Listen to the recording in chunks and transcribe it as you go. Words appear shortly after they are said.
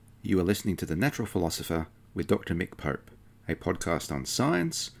You are listening to The Natural Philosopher with Dr. Mick Pope, a podcast on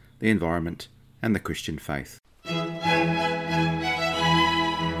science, the environment, and the Christian faith.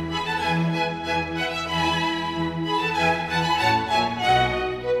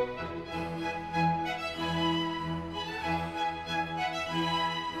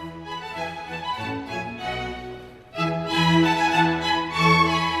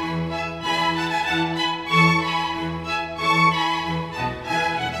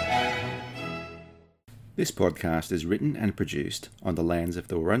 This podcast is written and produced on the lands of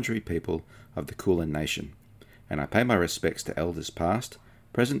the Wurundjeri people of the Kulin Nation, and I pay my respects to elders past,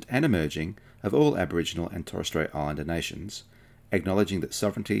 present and emerging of all Aboriginal and Torres Strait Islander nations, acknowledging that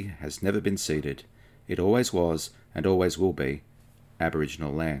sovereignty has never been ceded. It always was and always will be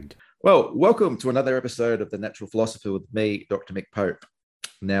Aboriginal land. Well, welcome to another episode of The Natural Philosopher with me, Dr. Mick Pope.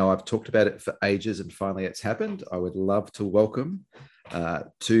 Now, I've talked about it for ages and finally it's happened. I would love to welcome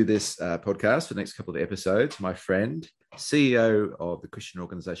to this podcast for the next couple of episodes my friend, CEO of the Christian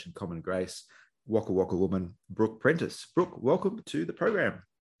organisation Common Grace, Waka Waka woman, Brooke Prentis. Brooke, welcome to the program.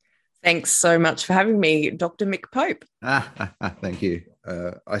 Thanks so much for having me, Dr. Mick Pope. Thank you.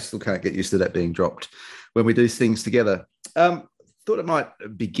 I still can't get used to that being dropped when we do things together. Thought it might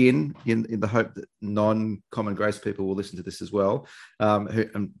begin in the hope that non-Common Grace people will listen to this as well,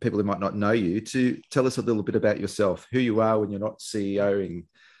 and people who might not know you, to tell us a little bit about yourself, who you are when you're not CEOing.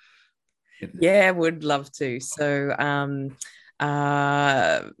 Yeah, would love to. So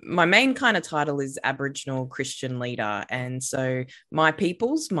my main kind of title is Aboriginal Christian leader. And so my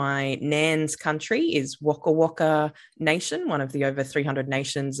Nan's country is Waka Waka Nation, one of the over 300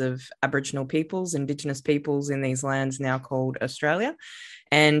 nations of Aboriginal peoples, Indigenous peoples in these lands now called Australia,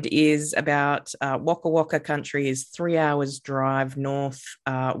 and is about Waka Waka country is 3 hours drive north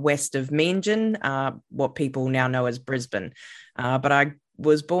west of Meanjin, what people now know as Brisbane. But I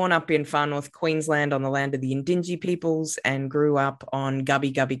was born up in far north Queensland on the land of the Indingi peoples and grew up on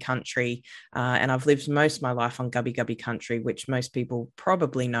Gubbi Gubbi country. And I've lived most of my life on Gubbi Gubbi country, which most people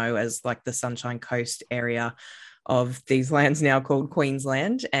probably know as like the Sunshine Coast area of these lands now called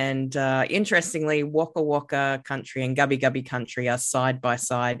Queensland. And interestingly, Waka Waka country and Gubbi Gubbi country are side by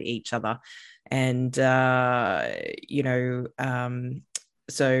side each other. And,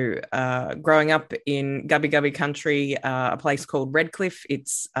 So growing up in Gubbi Gubbi country, a place called Redcliffe,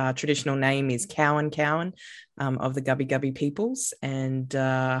 its traditional name is Cowan of the Gubbi Gubbi peoples. And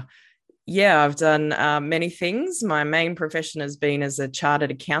I've done many things. My main profession has been as a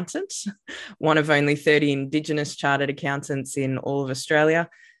chartered accountant, one of only 30 Indigenous chartered accountants in all of Australia.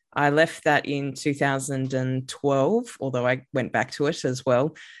 I left that in 2012, although I went back to it as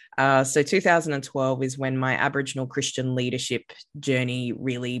well. So 2012 is when my Aboriginal Christian leadership journey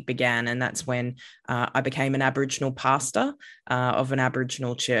really began. And that's when I became an Aboriginal pastor of an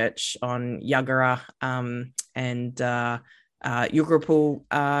Aboriginal church on Yuggera and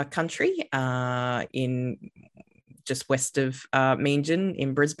Yuggera country in just west of Meanjin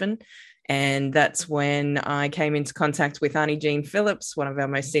in Brisbane. And that's when I came into contact with Auntie Jean Phillips, one of our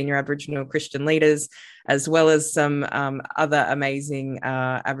most senior Aboriginal Christian leaders, as well as some other amazing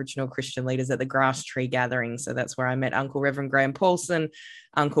Aboriginal Christian leaders at the Grass Tree Gathering. So that's where I met Uncle Reverend Graham Paulson,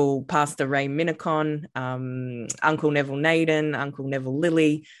 Uncle Pastor Ray Minicon, Uncle Neville Naden, Uncle Neville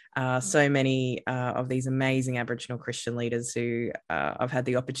Lilly, so many of these amazing Aboriginal Christian leaders who I've had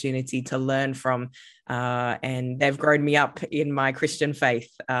the opportunity to learn from, and they've grown me up in my Christian faith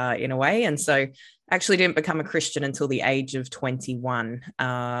in a way. And so actually didn't become a Christian until the age of 21.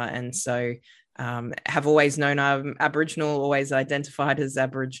 And so have always known I'm Aboriginal, always identified as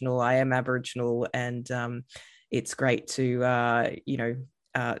Aboriginal. I am Aboriginal, and it's great to,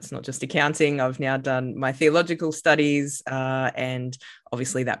 it's not just accounting. I've now done my theological studies and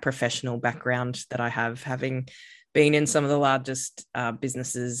obviously that professional background that I have, having been in some of the largest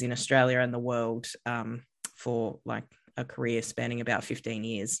businesses in Australia and the world for like a career spanning about 15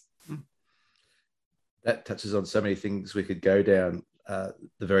 years. That touches on so many things we could go down.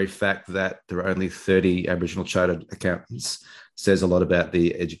 The very fact that there are only 30 Aboriginal chartered accountants says a lot about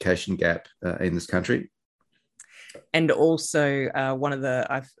the education gap in this country. And also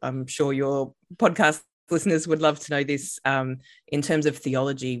I'm sure your podcast listeners would love to know this, in terms of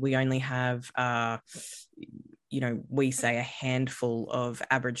theology, we only have, we say a handful of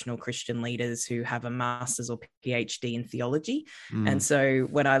Aboriginal Christian leaders who have a master's or PhD in theology. And so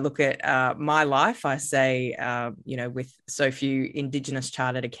when I look at my life, I say, with so few Indigenous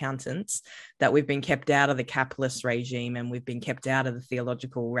chartered accountants, that we've been kept out of the capitalist regime and we've been kept out of the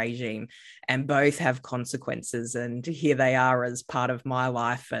theological regime, and both have consequences. And here they are as part of my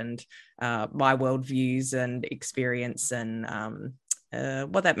life and my worldviews and experience and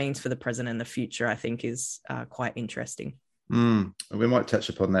what that means for the present and the future, I think, is quite interesting. We might touch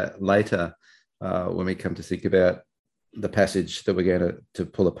upon that later when we come to think about the passage that we're going to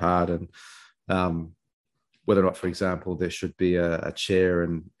pull apart, and whether or not, for example, there should be a chair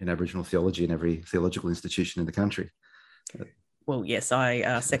in Aboriginal theology in every theological institution in the country. Well, yes,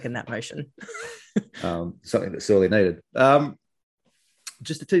 I second that motion. Something that's sorely needed.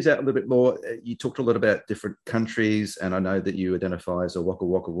 Just to tease out a little bit more, you talked a lot about different countries, and I know that you identify as a Waka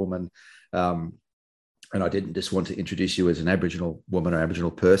Waka woman. And I didn't just want to introduce you as an Aboriginal woman or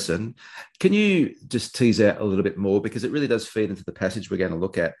Aboriginal person. Can you just tease out a little bit more, because it really does feed into the passage we're going to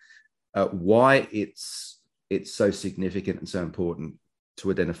look at, why it's so significant and so important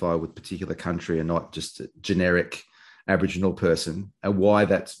to identify with a particular country and not just a generic Aboriginal person, and why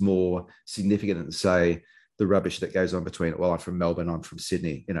that's more significant than, say, the rubbish that goes on between, well, I'm from Melbourne, I'm from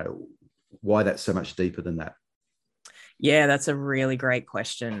Sydney, why that's so much deeper than that? Yeah, that's a really great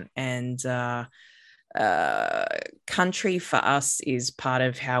question. And country for us is part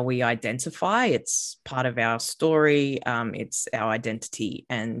of how we identify. It's part of our story. It's our identity.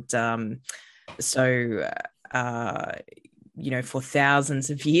 And for thousands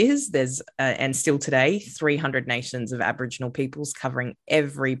of years, there's and still today, 300 nations of Aboriginal peoples covering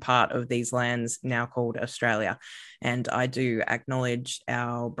every part of these lands now called Australia. And I do acknowledge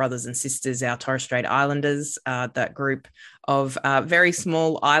our brothers and sisters, our Torres Strait Islanders, that group of very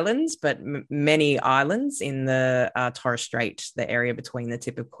small islands, but many islands in the Torres Strait, the area between the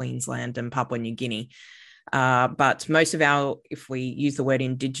tip of Queensland and Papua New Guinea. But most of if we use the word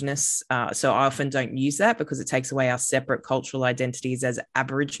Indigenous, so I often don't use that because it takes away our separate cultural identities as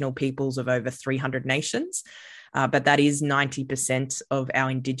Aboriginal peoples of over 300 nations. But that is 90% of our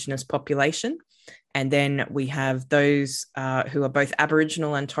Indigenous population. And then we have those who are both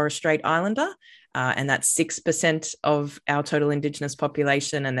Aboriginal and Torres Strait Islander, and that's 6% of our total Indigenous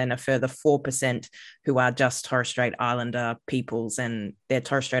population, and then a further 4% who are just Torres Strait Islander peoples, and they're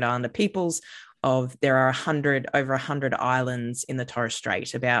Torres Strait Islander peoples there are over 100 islands in the Torres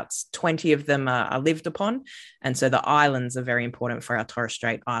Strait. About 20 of them are lived upon. And so the islands are very important for our Torres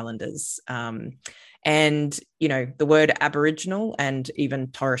Strait Islanders. And, the word Aboriginal and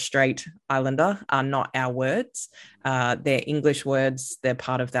even Torres Strait Islander are not our words. They're English words. They're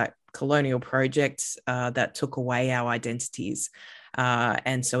part of that colonial project that took away our identities.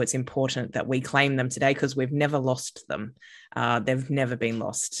 And so it's important that we claim them today because we've never lost them. They've never been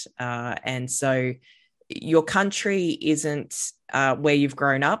lost. And so your country isn't where you've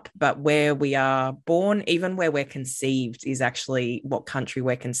grown up, but where we are born, even where we're conceived, is actually what country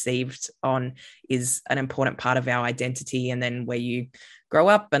we're conceived on is an important part of our identity. And then where you grow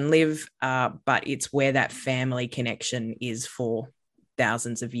up and live, but it's where that family connection is for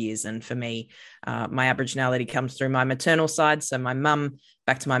thousands of years. And for me, my Aboriginality comes through my maternal side. So my mum,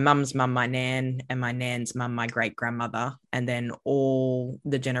 back to my mum's mum, my nan, and my nan's mum, my great-grandmother. And then all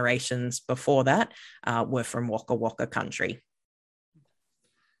the generations before that were from Waka Waka country.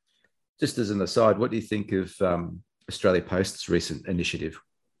 Just as an aside, what do you think of Australia Post's recent initiative?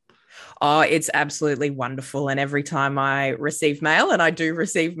 Oh, it's absolutely wonderful. And every time I receive mail, and I do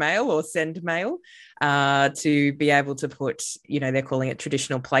receive mail or send mail, to be able to put, they're calling it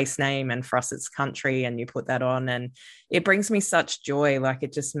traditional place name, and for us it's country, and you put that on, and it brings me such joy. Like,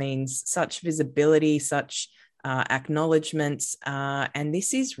 it just means such visibility, such acknowledgement. And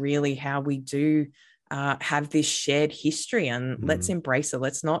this is really how we do have this shared history, and let's embrace it.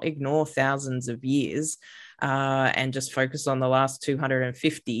 Let's not ignore thousands of years and just focus on the last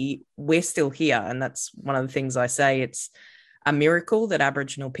 250. We're still here. And that's one of the things I say. It's a miracle that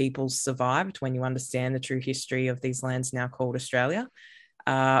Aboriginal peoples survived when you understand the true history of these lands now called Australia.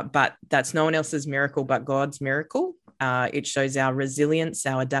 But that's no one else's miracle but God's miracle. It shows our resilience,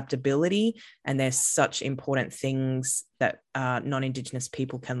 our adaptability, and there's such important things that non-Indigenous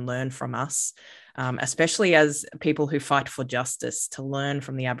people can learn from us, especially as people who fight for justice, to learn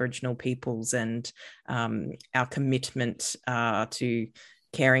from the Aboriginal peoples and our commitment to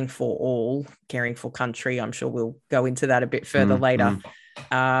caring for all, caring for country. I'm sure we'll go into that a bit further later.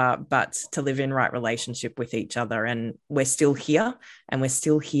 But to live in right relationship with each other. And we're still here, and we're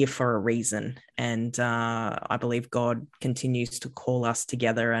still here for a reason. And I believe God continues to call us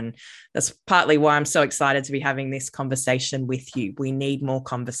together. And that's partly why I'm so excited to be having this conversation with you. We need more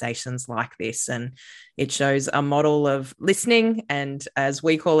conversations like this. And it shows a model of listening and, as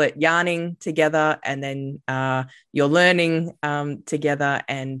we call it, yarning together. And then you're learning together,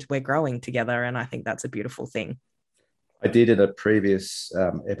 and we're growing together. And I think that's a beautiful thing. I did in a previous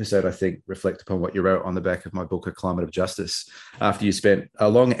episode, I think, reflect upon what you wrote on the back of my book, A Climate of Justice, after you spent a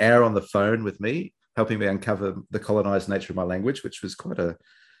long hour on the phone with me helping me uncover the colonised nature of my language, which was well,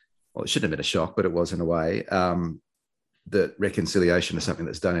 it shouldn't have been a shock, but it was in a way. That reconciliation is something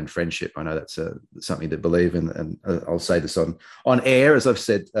that's done in friendship. I know that's something to believe in, and I'll say this on air, as I've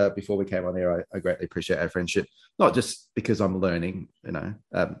said before we came on air. I greatly appreciate our friendship, not just because I'm learning,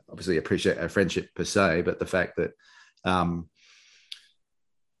 obviously appreciate our friendship per se, but the fact that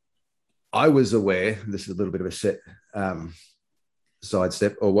I was aware. This is a little bit of a set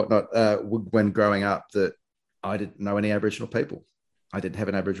sidestep or whatnot when growing up, that I didn't know any Aboriginal people. I didn't have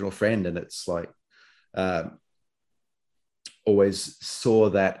an Aboriginal friend, and it's like. Always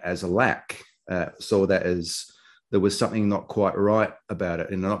saw that as a lack, saw that as there was something not quite right about it,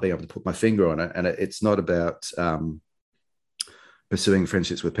 and not being able to put my finger on it. And it's not about pursuing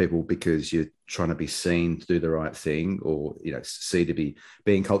friendships with people because you're trying to be seen to do the right thing, or see to be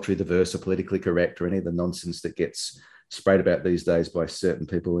being culturally diverse or politically correct, or any of the nonsense that gets sprayed about these days by certain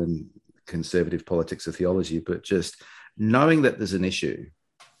people in conservative politics or theology. But just knowing that there's an issue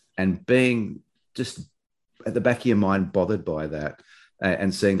and being just at the back of your mind bothered by that,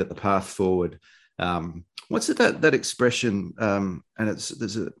 and seeing that the path forward, what's it, that expression, and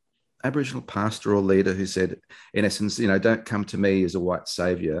there's an Aboriginal pastoral leader who said, in essence, don't come to me as a white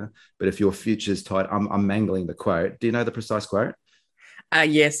savior, but if your future's tight, I'm mangling the quote. Do you know the precise quote?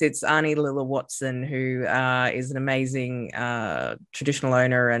 Yes, it's Arnie Lilla Watson, who is an amazing traditional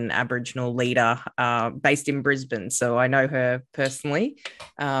owner and Aboriginal leader based in Brisbane. So I know her personally.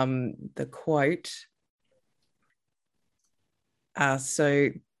 The quote... So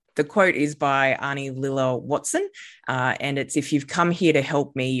the quote is by Arnie Lilla Watson, and it's, "If you've come here to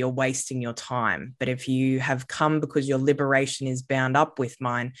help me, you're wasting your time. But if you have come because your liberation is bound up with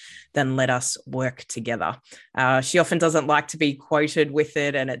mine, then let us work together." She often doesn't like to be quoted with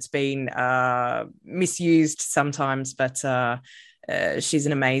it, and it's been misused sometimes, but she's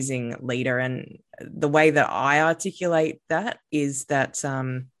an amazing leader. And the way that I articulate that is that...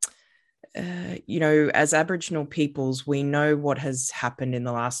 as Aboriginal peoples, we know what has happened in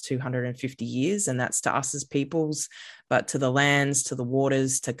the last 250 years, and that's to us as peoples, but to the lands, to the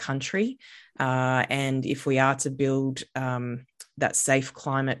waters, to country. And if we are to build that safe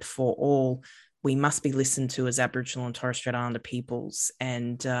climate for all, we must be listened to as Aboriginal and Torres Strait Islander peoples.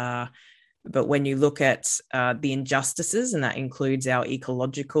 And but when you look at the injustices, and that includes our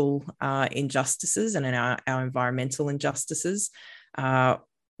ecological injustices and our environmental injustices,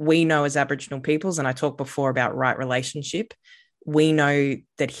 we know as Aboriginal peoples, and I talked before about right relationship, we know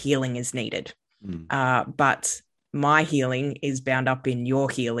that healing is needed. But my healing is bound up in your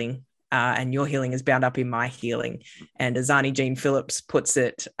healing, and your healing is bound up in my healing. And as Arnie Jean Phillips puts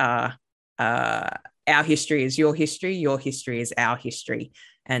it, our history is your history is our history.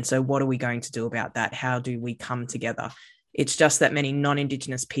 And so what are we going to do about that? How do we come together? It's just that many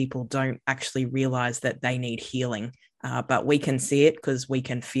non-Indigenous people don't actually realise that they need healing. But we can see it because we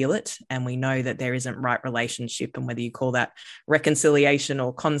can feel it, and we know that there isn't right relationship. And whether you call that reconciliation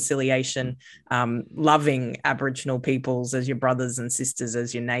or conciliation, loving Aboriginal peoples as your brothers and sisters,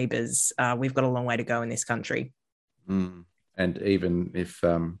 as your neighbours, we've got a long way to go in this country. And even if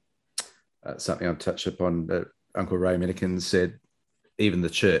something I'll touch upon, Uncle Ray Minnikin said, even the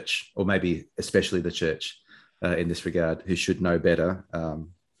church, or maybe especially the church in this regard, who should know better,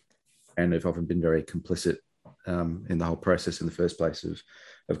 and have often been very complicit in the whole process in the first place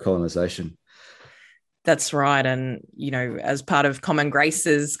of colonisation. That's right. And, as part of Common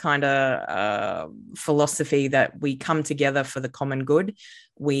Grace's kind of philosophy that we come together for the common good,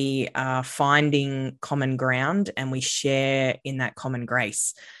 we are finding common ground and we share in that common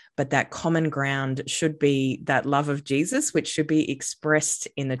grace. But that common ground should be that love of Jesus, which should be expressed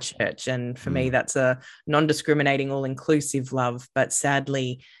in the church. And for me, that's a non-discriminating, all-inclusive love. But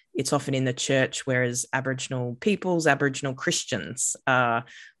sadly, it's often in the church, whereas Aboriginal peoples, Aboriginal Christians,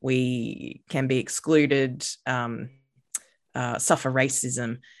 we can be excluded, suffer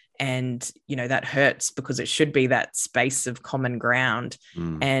racism. And, that hurts because it should be that space of common ground.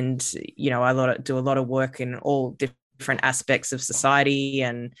 And, I do a lot of work in all different aspects of society.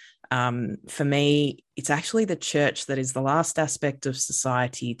 And for me, it's actually the church that is the last aspect of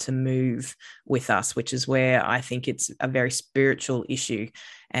society to move with us, which is where I think it's a very spiritual issue.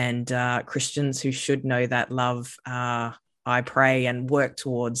 And Christians who should know that love, I pray and work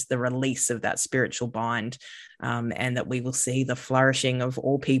towards the release of that spiritual bind, and that we will see the flourishing of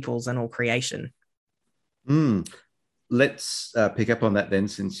all peoples and all creation. Let's pick up on that then,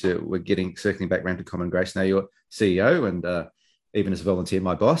 since we're circling back around to Common Grace. Now you're CEO and even as a volunteer,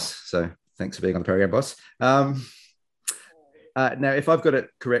 my boss. So thanks for being on the program, boss. Now, if I've got it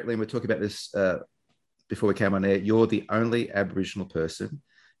correctly, and we're talking about this before we came on air, you're the only Aboriginal person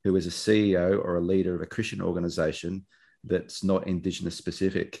who is a CEO or a leader of a Christian organization that's not Indigenous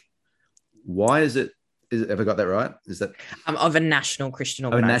specific. Why is it? Have I got that right? Is that of a national Christian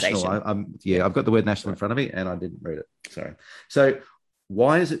national? organization? I've got the word national in front of me, and I didn't read it. Sorry. So,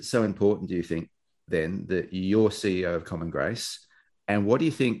 why is it so important? Do you think then that you're CEO of Common Grace, and what do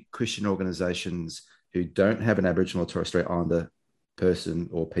you think Christian organizations who don't have an Aboriginal or Torres Strait Islander person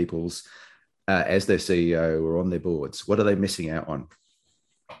or peoples as their CEO or on their boards, what are they missing out on?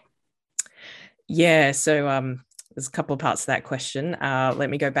 Yeah, so there's a couple of parts to that question. Let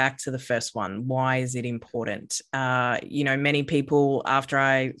me go back to the first one. Why is it important? Many people, after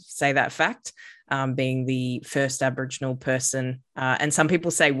I say that fact, being the first Aboriginal person, and some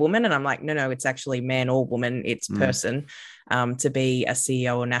people say woman, and I'm like, no, it's actually man or woman, it's person, to be a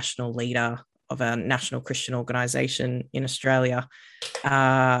CEO or national leader of a national Christian organisation in Australia,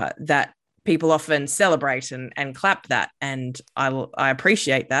 that people often celebrate and clap that. And I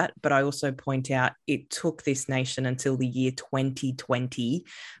appreciate that. But I also point out it took this nation until the year 2020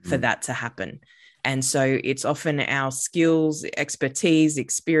 for that to happen. And so it's often our skills, expertise,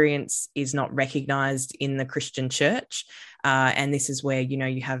 experience is not recognized in the Christian church. And this is where,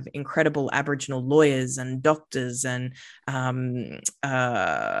 you have incredible Aboriginal lawyers and doctors and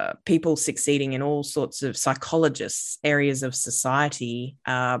people succeeding in all sorts of psychologists, areas of society.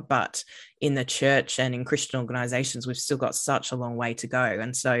 But in the church and in Christian organizations, we've still got such a long way to go.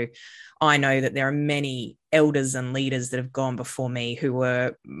 And so I know that there are many elders and leaders that have gone before me who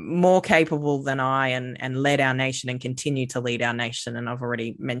were more capable than I and led our nation and continue to lead our nation. And I've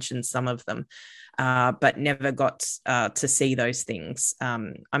already mentioned some of them, but never got to see those things.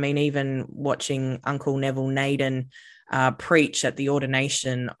 Even watching Uncle Neville Naden preach at the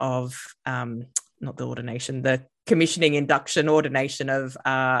ordination of, not the ordination, the commissioning induction ordination of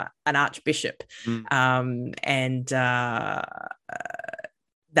an archbishop.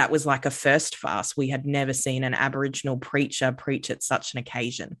 That was like a first for us. We had never seen an Aboriginal preacher preach at such an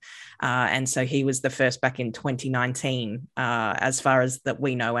occasion. And so he was the first back in 2019, as far as that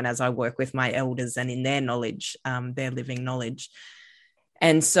we know, and as I work with my elders and in their knowledge, their living knowledge.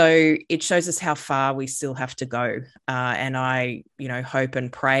 And so it shows us how far we still have to go. And I, hope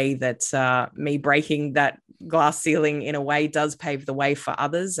and pray that me breaking that glass ceiling in a way does pave the way for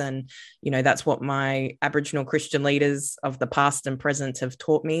others. And, that's what my Aboriginal Christian leaders of the past and present have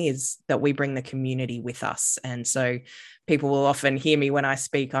taught me, is that we bring the community with us. And so people will often hear me when I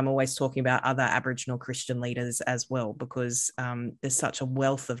speak, I'm always talking about other Aboriginal Christian leaders as well, because there's such a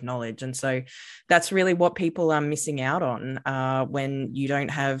wealth of knowledge. And so that's really what people are missing out on when you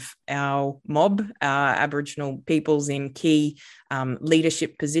don't have our mob, Aboriginal peoples in key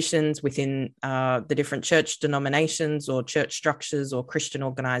leadership positions within the different church denominations or church structures or Christian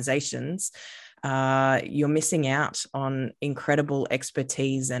organizations. You're missing out on incredible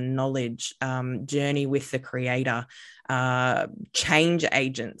expertise and knowledge, journey with the Creator, change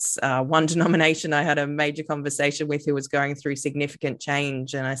agents. One denomination I had a major conversation with who was going through significant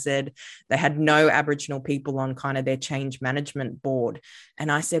change, and I said they had no Aboriginal people on kind of their change management board.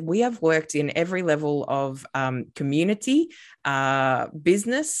 And I said, we have worked in every level of community,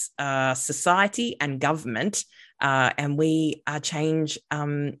 business, society, and government. And we are change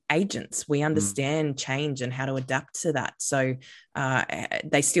agents. We understand change and how to adapt to that. So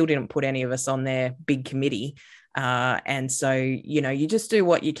they still didn't put any of us on their big committee. And so, you just do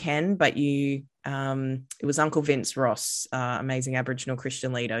what you can, but it was Uncle Vince Ross, amazing Aboriginal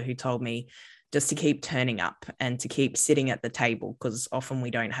Christian leader, who told me just to keep turning up and to keep sitting at the table, because often we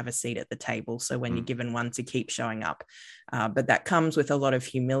don't have a seat at the table. So when you're given one, to keep showing up. But that comes with a lot of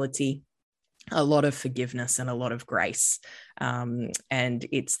humility, a lot of forgiveness, and a lot of grace. And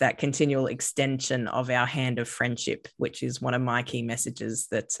it's that continual extension of our hand of friendship, which is one of my key messages,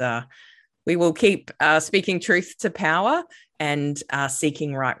 that we will keep speaking truth to power and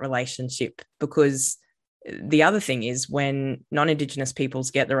seeking right relationship. Because the other thing is, when non-Indigenous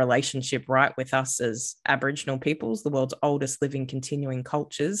peoples get the relationship right with us as Aboriginal peoples, the world's oldest living continuing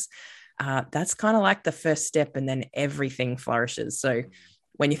cultures, that's kind of like the first step, and then everything flourishes. So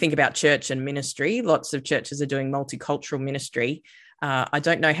when you think about church and ministry, lots of churches are doing multicultural ministry. I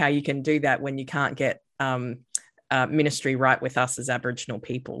don't know how you can do that when you can't get ministry right with us as Aboriginal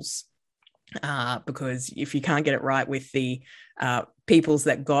peoples. Because if you can't get it right with the peoples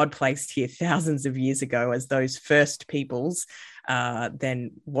that God placed here thousands of years ago as those first peoples,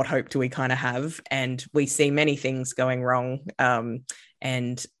 then what hope do we kind of have? And we see many things going wrong,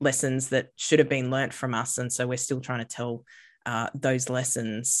 and lessons that should have been learnt from us. And so we're still trying to tell those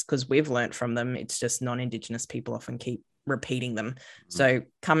lessons, because we've learnt from them. It's just non-Indigenous people often keep repeating them. So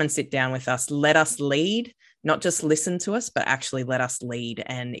come and sit down with us. Let us lead. not just listen to us, but actually let us lead.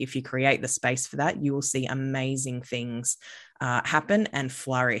 And if you create the space for that, you will see amazing things happen and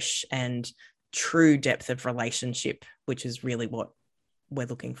flourish, and true depth of relationship, which is really what we're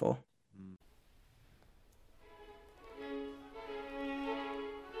looking for.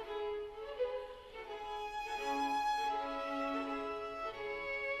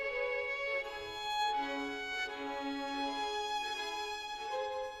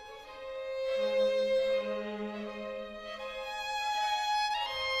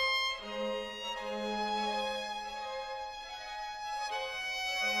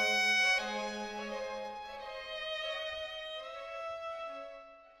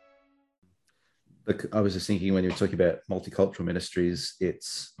 I was just thinking, when you were talking about multicultural ministries,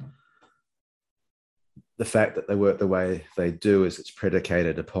 it's the fact that they work the way they do is it's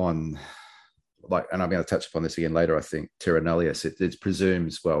predicated upon, like, and I'm going to touch upon this again later, I think, terra nullius. It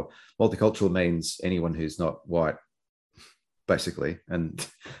presumes, well, multicultural means anyone who's not white, basically. And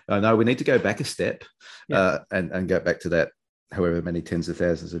I know we need to go back a step and go back to that, however many tens of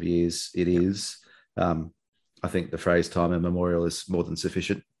thousands of years it is. I think the phrase time immemorial is more than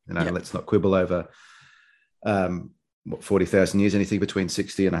sufficient. Let's not quibble over 40,000 years, anything between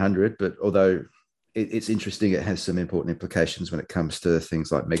 60 and 100. But although it's interesting, it has some important implications when it comes to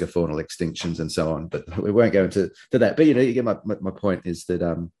things like megafaunal extinctions and so on. But we won't go into that. But, you get my point is that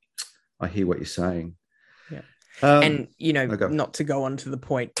I hear what you're saying. Yeah. And, not to go on to the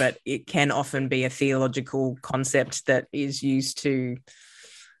point, but it can often be a theological concept that is used to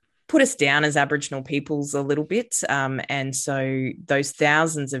put us down as Aboriginal peoples a little bit. And so those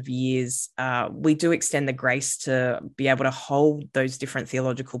thousands of years, we do extend the grace to be able to hold those different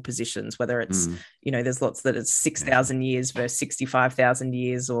theological positions, whether it's, there's lots that it's 6,000 years versus 65,000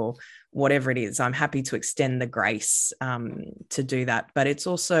 years or whatever it is. I'm happy to extend the grace to do that. But it's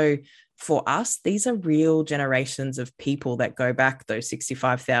also, for us, these are real generations of people that go back those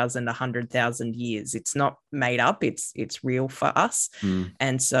 65,000, 100,000 years. It's not made up. It's real for us.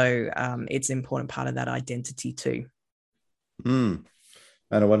 And so it's an important part of that identity too. And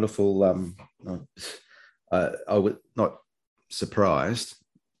a wonderful, I was not surprised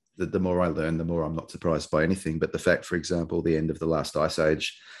that the more I learn, the more I'm not surprised by anything. But the fact, for example, the end of the last ice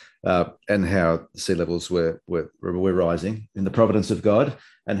age, and how sea levels were rising in the providence of God,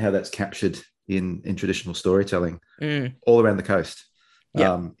 and how that's captured in traditional storytelling all around the coast.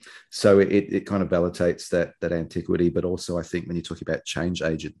 So it kind of validates that antiquity. But also, I think when you talk about change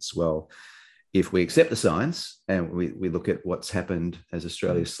agents, well, if we accept the science and we look at what's happened as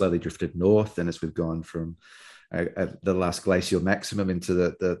Australia slowly drifted north, and as we've gone from the last glacial maximum into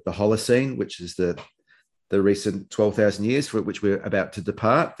the Holocene, which is the recent 12,000 years for which we're about to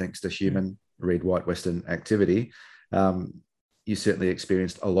depart, thanks to human, read white Western activity, you certainly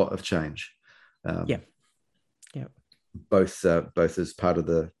experienced a lot of change. Both as part of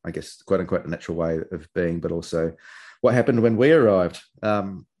the, I guess, quote unquote, the natural way of being, but also what happened when we arrived,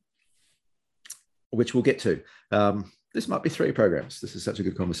 which we'll get to. This might be 3 programs. This is such a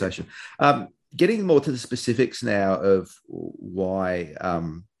good conversation. Getting more to the specifics now of why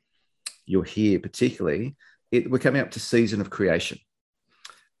you're here, particularly, we're coming up to season of creation,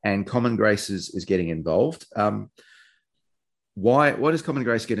 and Common Grace is getting involved. Why does Common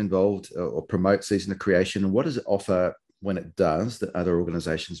Grace get involved or promote season of creation, and what does it offer when it does that other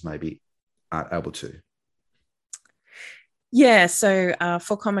organizations maybe aren't able to? Yeah, so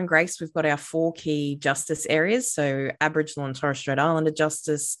for Common Grace, we've got our 4 key justice areas. So Aboriginal and Torres Strait Islander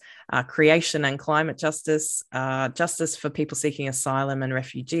justice, creation and climate justice, justice for people seeking asylum and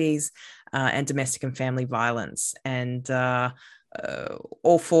refugees, and domestic and family violence. And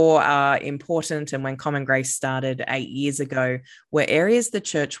all 4 are important. And when Common Grace started 8 years ago, were areas the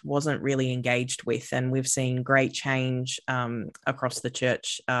church wasn't really engaged with. And we've seen great change across the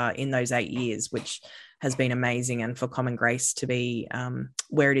church in those 8 years, which has been amazing, and for Common Grace to be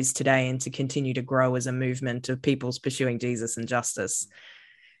where it is today and to continue to grow as a movement of peoples pursuing Jesus and justice.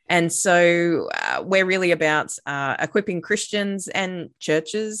 And so we're really about equipping Christians and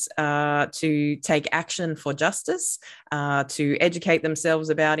churches to take action for justice, to educate themselves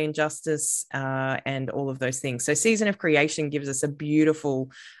about injustice, and all of those things. So Season of Creation gives us a beautiful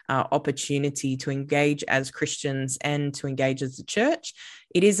opportunity to engage as Christians and to engage as a church.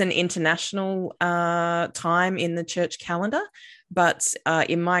 It is an international time in the church calendar, but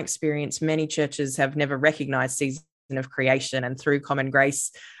in my experience, many churches have never recognized Season of creation, and through Common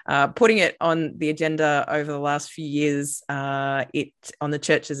Grace, putting it on the agenda over the last few years, it on the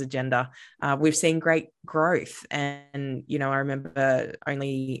church's agenda, we've seen great growth. And, I remember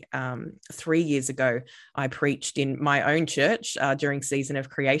only 3 years ago, I preached in my own church during Season of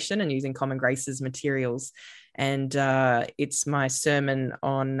Creation and using Common Grace's materials. And it's my sermon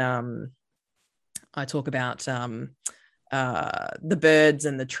on, I talk about the birds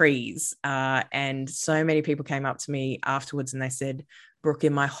and the trees. And so many people came up to me afterwards and they said, Brooke,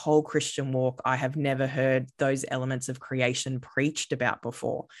 in my whole Christian walk, I have never heard those elements of creation preached about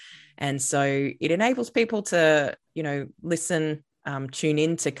before. And so it enables people to, listen, tune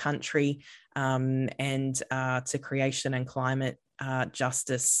into country and to creation and climate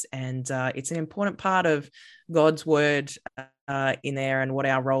justice. And it's an important part of God's word in there, and what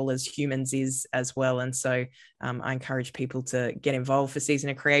our role as humans is as well. And so I encourage people to get involved for Season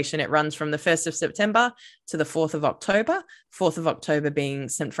of Creation. It runs from the 1st of September to the 4th of October, 4th of October being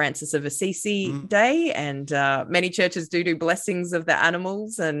St. Francis of Assisi Day. And many churches do blessings of the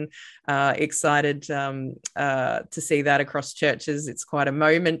animals, and excited to see that across churches. It's quite a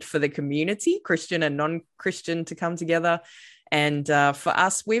moment for the community, Christian and non-Christian, to come together. And for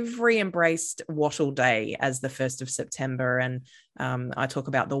us, we've re-embraced Wattle Day as the 1st of September. And I talk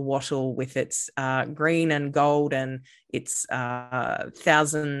about the wattle with its green and gold and its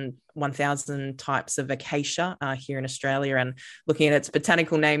 1,000 types of acacia here in Australia, and looking at its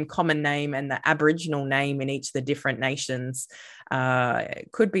botanical name, common name, and the Aboriginal name in each of the different nations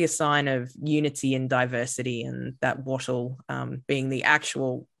could be a sign of unity and diversity. And that wattle being the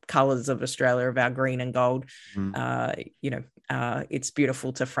actual colours of Australia, of our green and gold, it's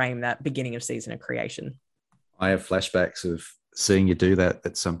beautiful to frame that beginning of Season of Creation. I have flashbacks of seeing you do that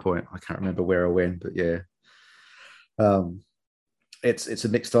at some point. I can't remember where or when, but yeah. It's a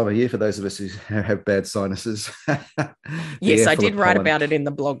mixed time of year for those of us who have bad sinuses. Yes, I did write about it in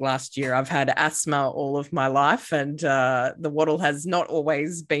the blog last year. I've had asthma all of my life, and the wattle has not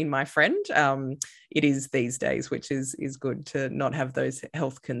always been my friend. It is these days, which is good to not have those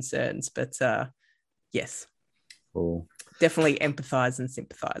health concerns. But yes, definitely empathise and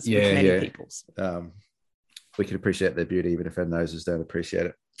sympathise with many peoples. We can appreciate their beauty even if our noses don't appreciate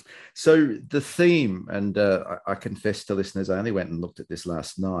it. So the theme, and I confess to listeners, I only went and looked at this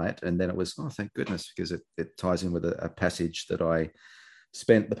last night, and then it was, thank goodness, because it ties in with a passage that I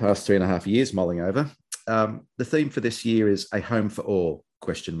spent the past 3.5 years mulling over. The theme for this year is a home for all, ?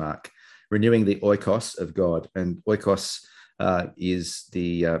 Renewing the oikos of God. And oikos is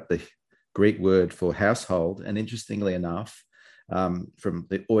the Greek word for household. And interestingly enough, from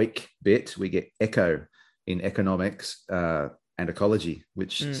the oik bit, we get echo in economics and ecology,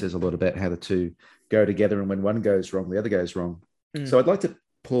 which says a lot about how the two go together. And when one goes wrong, the other goes wrong. So I'd like to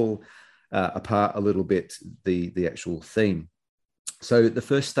pull apart a little bit the actual theme. So the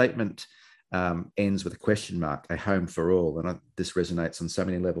first statement ends with a question mark, a home for all. And this resonates on so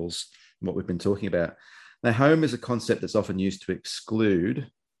many levels, what we've been talking about. Now, home is a concept that's often used to exclude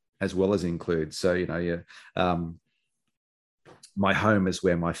as well as include. So, my home is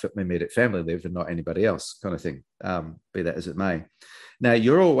where my immediate family live and not anybody else, kind of thing, be that as it may. Now,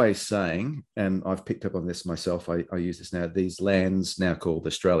 you're always saying, and I've picked up on this myself, I use this now, these lands now called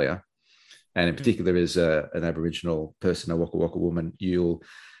Australia, and in particular as an Aboriginal person, a Waka Waka woman, you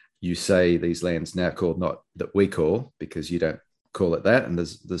say these lands now called, not that we call, because you don't call it that, and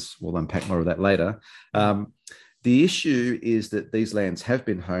we'll unpack more of that later. The issue is that these lands have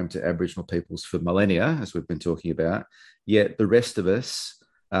been home to Aboriginal peoples for millennia, as we've been talking about, yet the rest of us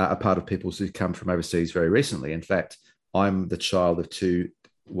are part of peoples who come from overseas very recently. In fact, I'm the child of two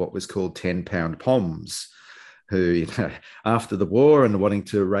what was called 10-pound poms, who, after the war and wanting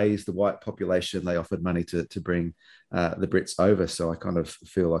to raise the white population, they offered money to bring the Brits over. So I kind of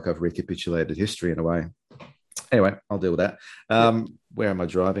feel like I've recapitulated history in a way. Anyway, I'll deal with that. Where am I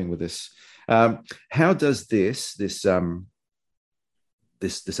driving with this? How does this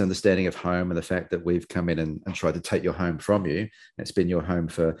understanding of home and the fact that we've come in and tried to take your home from you, it's been your home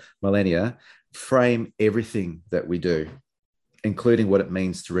for millennia, frame everything that we do, including what it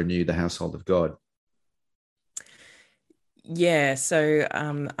means to renew the household of God? Yeah, so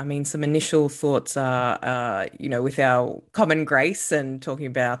some initial thoughts are, with our common grace and talking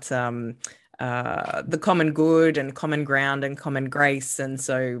about the common good and common ground and common grace. And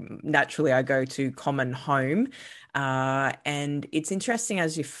so naturally I go to common home. And it's interesting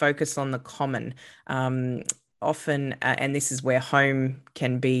as you focus on the common, often, and this is where home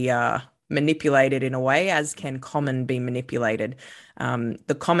can be manipulated in a way, as can common be manipulated.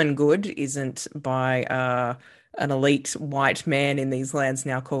 The common good isn't by an elite white man in these lands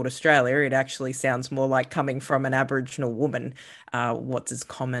now called Australia. It actually sounds more like coming from an Aboriginal woman. What does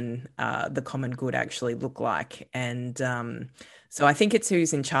the common good actually look like? And so I think it's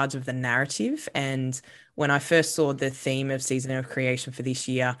who's in charge of the narrative. And when I first saw the theme of Season of Creation for this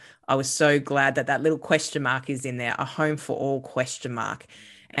year, I was so glad that that little question mark is in there, a home for all question mark.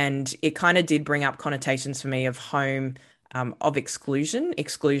 And it kind of did bring up connotations for me of home, of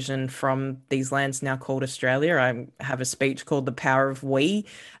exclusion from these lands now called Australia. I have a speech called The Power of We,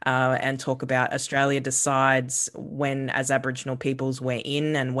 and talk about Australia decides when, as Aboriginal peoples, we're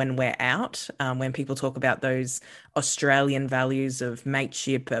in and when we're out. When people talk about those Australian values of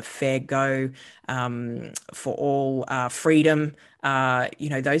mateship, of fair go, for all, freedom,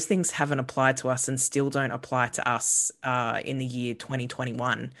 those things haven't applied to us and still don't apply to us in the year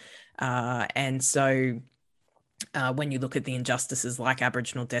 2021. And so when you look at the injustices like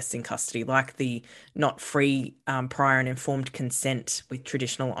Aboriginal deaths in custody, like the not free, prior and informed consent with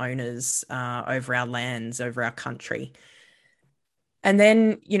traditional owners over our lands, over our country. And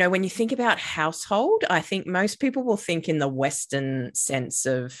then, when you think about household, I think most people will think in the Western sense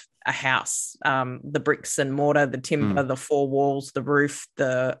of a house, the bricks and mortar, the timber, the four walls, the roof,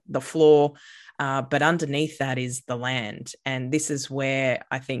 the floor. But underneath that is the land. And this is where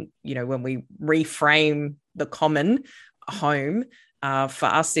I think, when we reframe the common home, for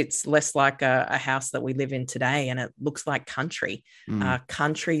us, it's less like a house that we live in today, and it looks like country,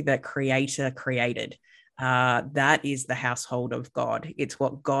 country that Creator created. That is the household of God. It's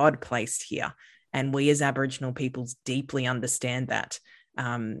what God placed here. And we as Aboriginal peoples deeply understand that.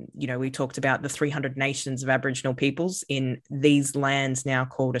 We talked about the 300 nations of Aboriginal peoples in these lands now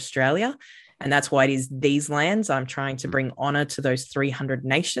called Australia. And that's why it is these lands. I'm trying to bring honor to those 300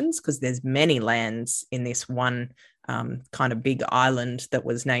 nations because there's many lands in this one kind of big island that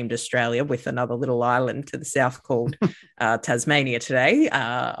was named Australia, with another little island to the south called Tasmania today.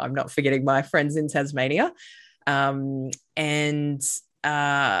 I'm not forgetting my friends in Tasmania.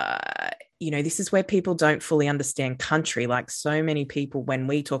 This is where people don't fully understand country. Like so many people, when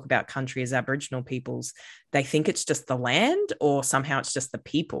we talk about country as Aboriginal peoples, they think it's just the land or somehow it's just the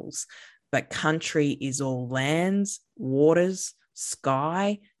peoples. But country is all lands, waters,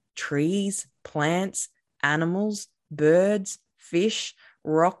 sky, trees, plants, animals, birds, fish,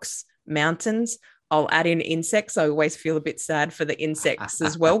 rocks, mountains. I'll add in insects. I always feel a bit sad for the insects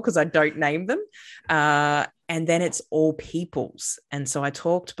as well because I don't name them. And then it's all peoples. And so I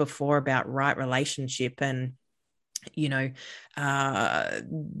talked before about right relationship, and that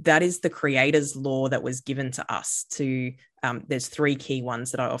is the Creator's law that was given to us to, there's three key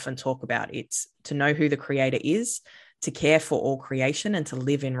ones that I often talk about. It's to know who the Creator is, to care for all creation, and to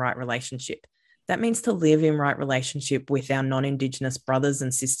live in right relationship. That means to live in right relationship with our non-Indigenous brothers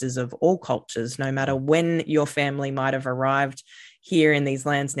and sisters of all cultures, no matter when your family might have arrived here in these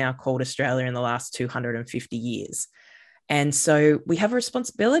lands now called Australia in the last 250 years. And so we have a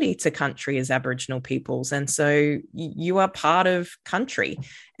responsibility to country as Aboriginal peoples. And so you are part of country.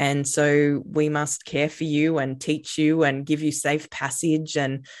 And so we must care for you and teach you and give you safe passage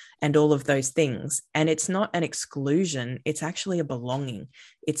and all of those things. And it's not an exclusion. It's actually a belonging.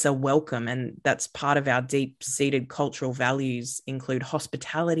 It's a welcome. And that's part of our deep-seated cultural values include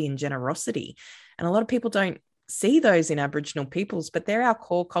hospitality and generosity. And a lot of people don't see those in Aboriginal peoples, but they're our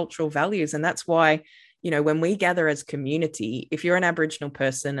core cultural values. And that's why, when we gather as community, if you're an Aboriginal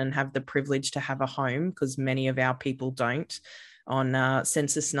person and have the privilege to have a home, because many of our people don't, on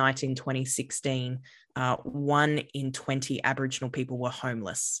census night in 2016, 1 in 20 Aboriginal people were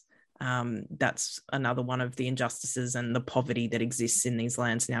homeless. That's another one of the injustices and the poverty that exists in these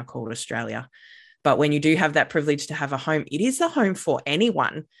lands now called Australia. But when you do have that privilege to have a home, it is a home for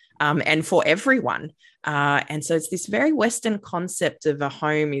anyone, and for everyone. And so it's this very Western concept of a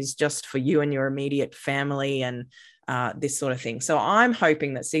home is just for you and your immediate family and this sort of thing. So I'm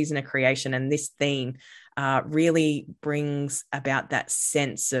hoping that Season of Creation and this theme really brings about that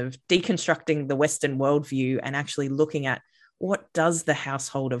sense of deconstructing the Western worldview and actually looking at what does the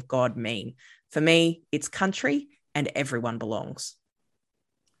household of God mean? For me, it's country and everyone belongs.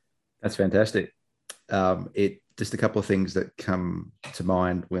 That's fantastic. Just a couple of things that come to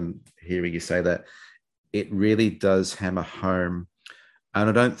mind when hearing you say that. It really does hammer home, and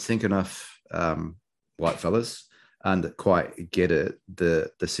I don't think enough white fellas quite get it, the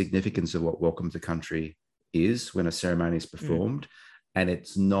significance of what Welcome to Country is when a ceremony is performed. And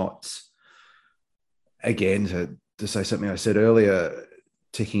it's not, again, to say something I said earlier,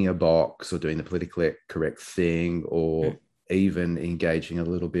 ticking a box or doing the politically correct thing, or even engaging a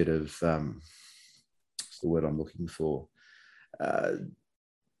little bit of what's the word I'm looking for,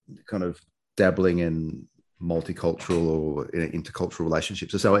 kind of dabbling in multicultural or intercultural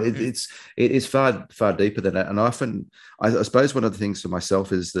relationships. So it is far deeper than that. And often, I suppose one of the things for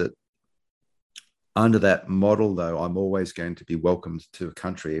myself is that under that model, though, I'm always going to be welcomed to a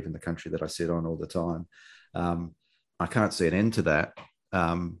country, even the country that I sit on all the time. I can't see an end to that,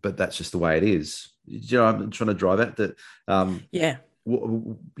 but that's just the way it is. You know, I'm trying to drive at that.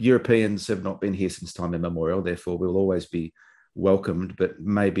 Europeans have not been here since time immemorial, therefore we'll always be welcomed, but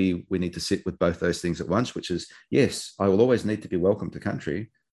maybe we need to sit with both those things at once, which is, yes, I will always need to be welcomed to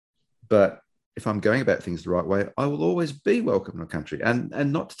country, but if I'm going about things the right way, I will always be welcome to country,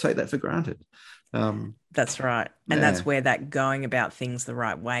 and not to take that for granted. That's right. And that's where that going about things the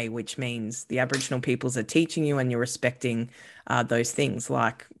right way, which means the Aboriginal peoples are teaching you and you're respecting those things,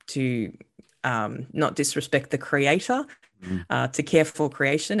 like to not disrespect the creator, to care for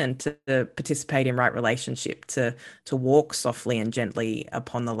creation, and to participate in right relationship, to walk softly and gently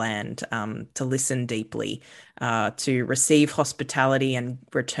upon the land, to listen deeply, to receive hospitality and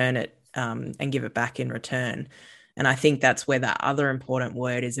return it, and give it back in return. And I think that's where the other important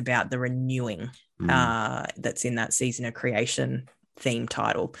word is about the renewing that's in that Season of Creation theme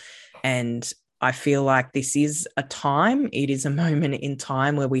title. And I feel like this is it is a moment in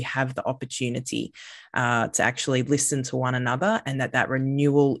time where we have the opportunity to actually listen to one another, and that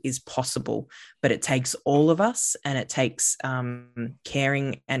renewal is possible. But it takes all of us, and it takes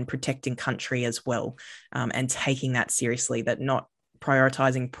caring and protecting country as well, and taking that seriously, that not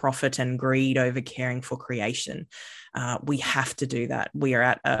prioritizing profit and greed over caring for creation. We have to do that. We are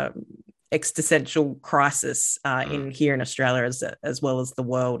at a existential crisis here in Australia as well as the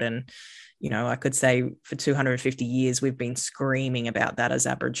world. And, you know, I could say for 250 years, we've been screaming about that as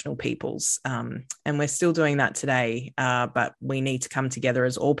Aboriginal peoples. And we're still doing that today. But we need to come together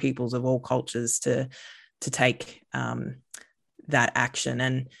as all peoples of all cultures to take that action.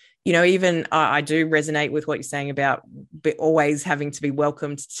 And, you know, even I do resonate with what you're saying about always having to be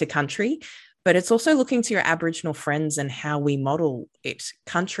welcomed to country, but it's also looking to your Aboriginal friends and how we model it.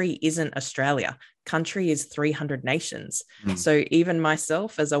 Country isn't Australia. Country is 300 nations. So even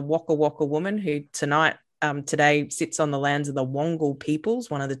myself, as a Waka Waka woman who today sits on the lands of the Wongal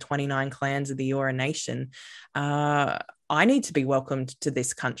peoples, one of the 29 clans of the Eora Nation, I need to be welcomed to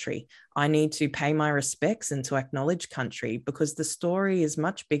this country. I need to pay my respects and to acknowledge country, because the story is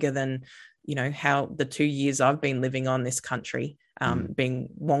much bigger than, you know, how the 2 years I've been living on this country, being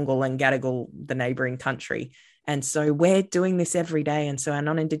Wongal and Gadigal, the neighbouring country. And so we're doing this every day. And so our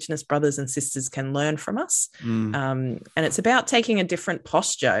non-Indigenous brothers and sisters can learn from us. And it's about taking a different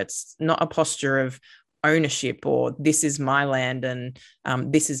posture. It's not a posture of ownership or this is my land and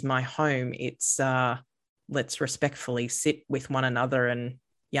this is my home. It's let's respectfully sit with one another and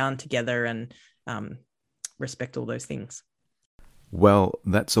yarn together and respect all those things. Well,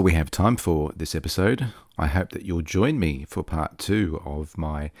 that's all we have time for this episode. I hope that you'll join me for part 2 of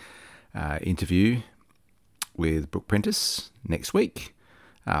my interview with Brooke Prentis next week.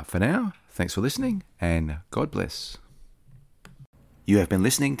 For now, thanks for listening, and God bless. You have been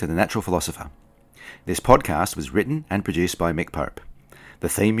listening to The Natural Philosopher. This podcast was written and produced by Mick Pope. The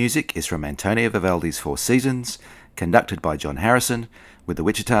theme music is from Antonio Vivaldi's Four Seasons, conducted by John Harrison with the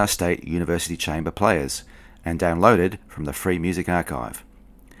Wichita State University Chamber Players, and downloaded from the Free Music Archive.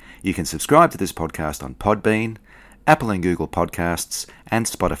 You can subscribe to this podcast on Podbean, Apple and Google Podcasts, and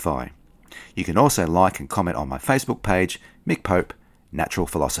Spotify. You can also like and comment on my Facebook page, Mick Pope, Natural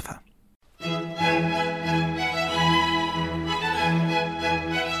Philosopher.